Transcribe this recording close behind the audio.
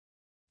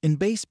In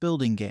base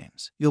building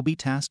games, you'll be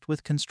tasked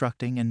with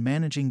constructing and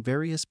managing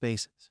various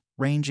bases,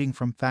 ranging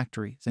from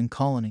factories and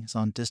colonies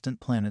on distant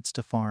planets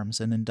to farms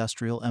and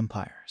industrial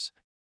empires.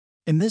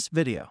 In this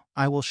video,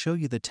 I will show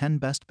you the 10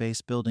 best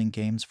base building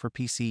games for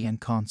PC and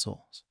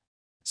consoles.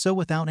 So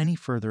without any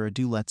further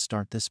ado, let's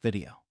start this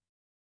video.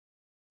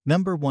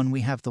 Number 1,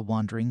 we have The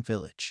Wandering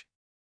Village.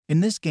 In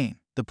this game,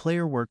 the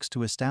player works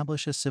to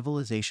establish a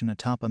civilization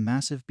atop a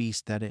massive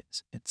beast that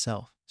is,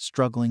 itself,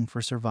 struggling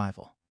for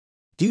survival.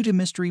 Due to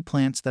mystery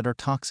plants that are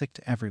toxic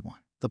to everyone,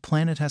 the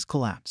planet has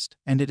collapsed,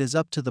 and it is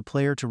up to the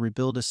player to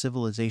rebuild a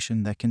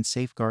civilization that can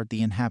safeguard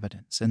the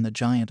inhabitants and the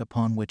giant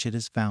upon which it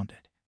is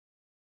founded.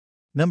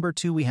 Number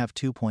 2, we have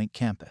 2 Point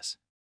Campus.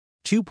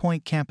 2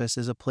 Point Campus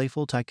is a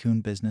playful tycoon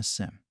business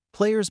sim.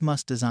 Players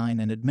must design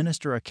and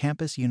administer a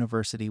campus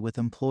university with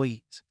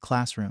employees,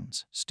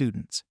 classrooms,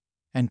 students,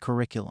 and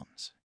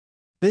curriculums.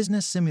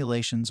 Business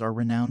simulations are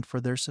renowned for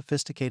their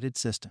sophisticated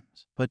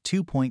systems, but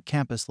 2 Point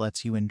Campus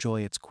lets you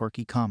enjoy its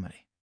quirky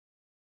comedy.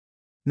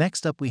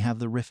 Next up, we have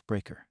the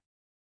Riftbreaker.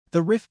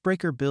 The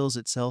Riftbreaker bills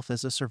itself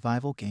as a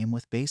survival game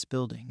with base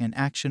building and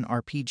action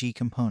RPG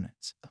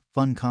components, a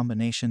fun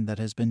combination that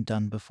has been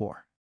done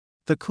before.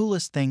 The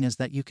coolest thing is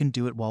that you can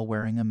do it while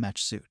wearing a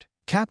mesh suit.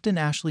 Captain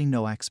Ashley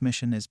Noack's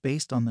mission is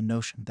based on the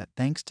notion that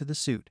thanks to the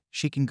suit,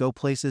 she can go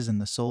places in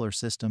the solar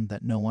system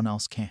that no one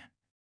else can.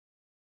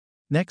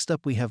 Next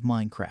up, we have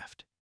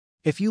Minecraft.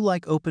 If you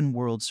like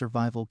open-world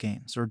survival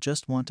games or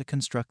just want to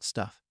construct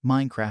stuff,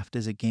 Minecraft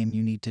is a game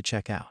you need to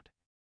check out.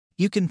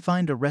 You can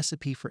find a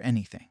recipe for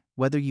anything,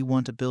 whether you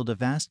want to build a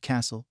vast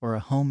castle or a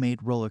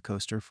homemade roller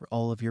coaster for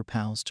all of your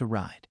pals to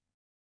ride.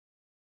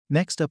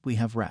 Next up, we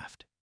have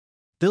Raft.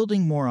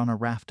 Building more on a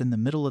raft in the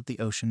middle of the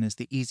ocean is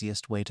the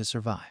easiest way to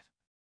survive.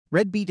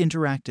 Red Beat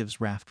Interactive's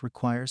Raft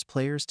requires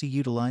players to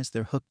utilize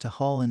their hook to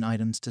haul in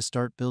items to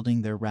start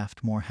building their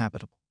raft more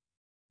habitable.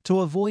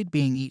 To avoid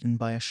being eaten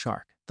by a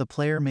shark, the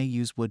player may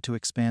use wood to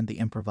expand the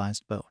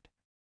improvised boat.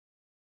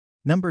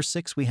 Number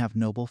 6, we have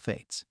Noble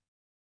Fates.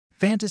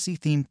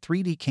 Fantasy-themed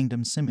 3D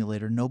kingdom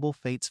simulator Noble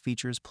Fates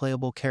features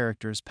playable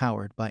characters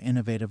powered by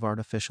innovative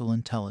artificial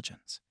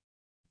intelligence.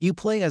 You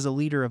play as a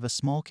leader of a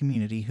small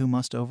community who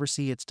must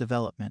oversee its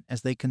development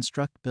as they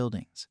construct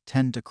buildings,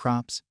 tend to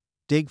crops,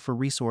 dig for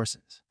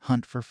resources,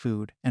 hunt for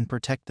food, and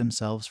protect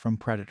themselves from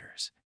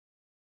predators.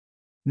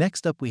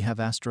 Next up, we have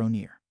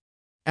Astroneer.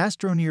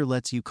 Astroneer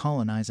lets you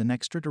colonize an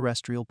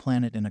extraterrestrial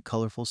planet in a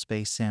colorful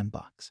space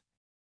sandbox.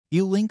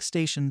 You link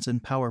stations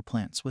and power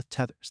plants with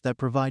tethers that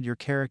provide your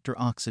character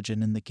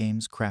oxygen in the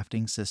game's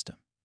crafting system.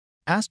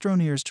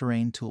 Astroneer's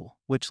terrain tool,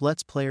 which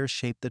lets players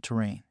shape the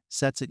terrain,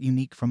 sets it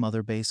unique from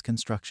other base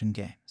construction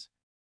games.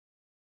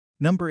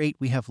 Number 8,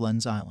 we have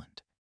Lens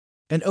Island.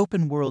 An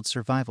open-world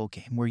survival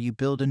game where you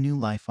build a new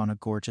life on a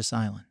gorgeous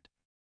island.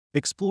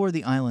 Explore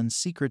the island's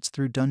secrets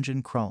through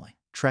dungeon crawling,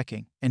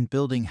 trekking, and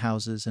building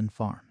houses and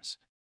farms.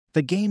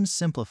 The game's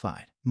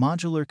simplified,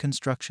 modular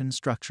construction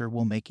structure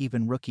will make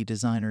even rookie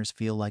designers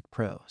feel like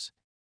pros.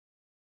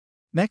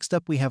 Next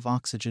up, we have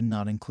Oxygen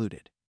Not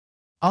Included.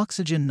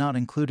 Oxygen Not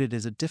Included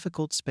is a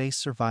difficult space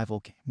survival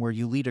game where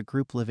you lead a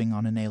group living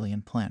on an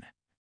alien planet.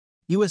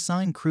 You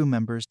assign crew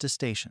members to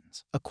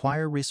stations,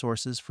 acquire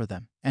resources for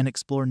them, and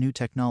explore new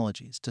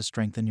technologies to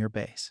strengthen your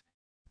base.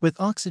 With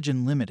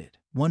oxygen limited,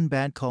 one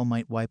bad call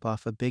might wipe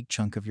off a big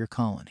chunk of your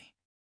colony.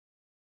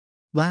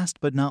 Last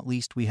but not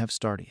least, we have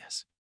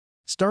Stardeus.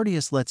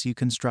 Stardeus lets you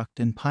construct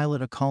and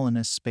pilot a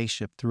colonist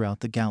spaceship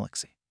throughout the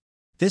galaxy.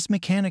 This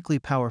mechanically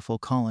powerful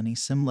colony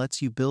sim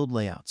lets you build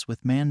layouts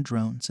with manned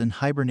drones and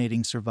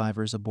hibernating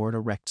survivors aboard a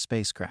wrecked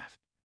spacecraft.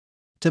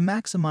 To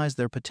maximize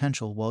their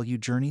potential while you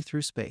journey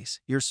through space,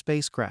 your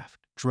spacecraft,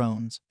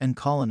 drones, and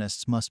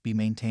colonists must be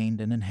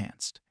maintained and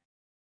enhanced.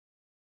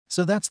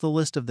 So that's the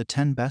list of the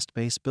 10 best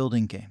base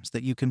building games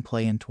that you can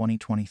play in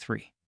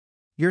 2023.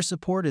 Your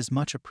support is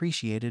much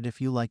appreciated if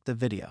you like the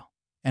video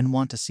and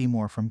want to see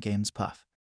more from Games Puff.